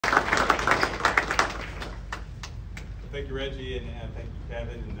Thank you, Reggie, and thank you,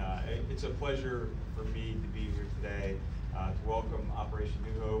 Kevin. And it's a pleasure for me to be here today to welcome Operation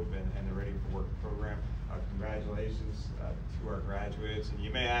New Hope and the Ready for Work program. Congratulations to our graduates. And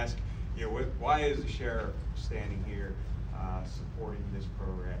you may ask, why is the sheriff standing here supporting this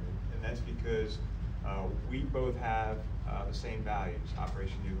program? And that's because we both have the same values,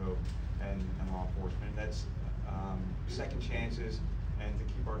 Operation New Hope and law enforcement. That's second chances and to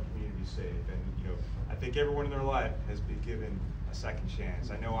keep our community safe. And I think everyone in their life has been given a second chance.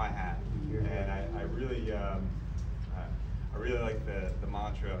 I know I have, and I really like the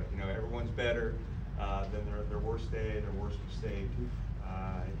mantra. Everyone's better than their worst day, their worst mistake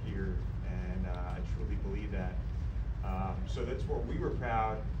here, and I truly believe that. So that's what we were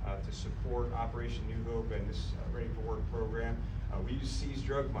proud to support Operation New Hope and this Ready for Work program. We use seized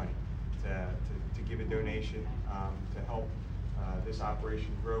drug money to give a donation to help this operation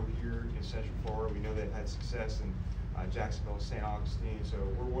grow here in Central Florida. We know they've had success in Jacksonville and St. Augustine, so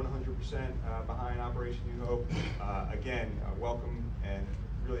we're 100% behind Operation New Hope. Again, welcome and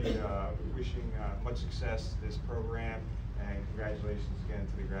really wishing much success to this program, and congratulations again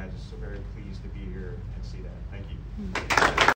to the graduates. So very pleased to be here and see that. Thank you.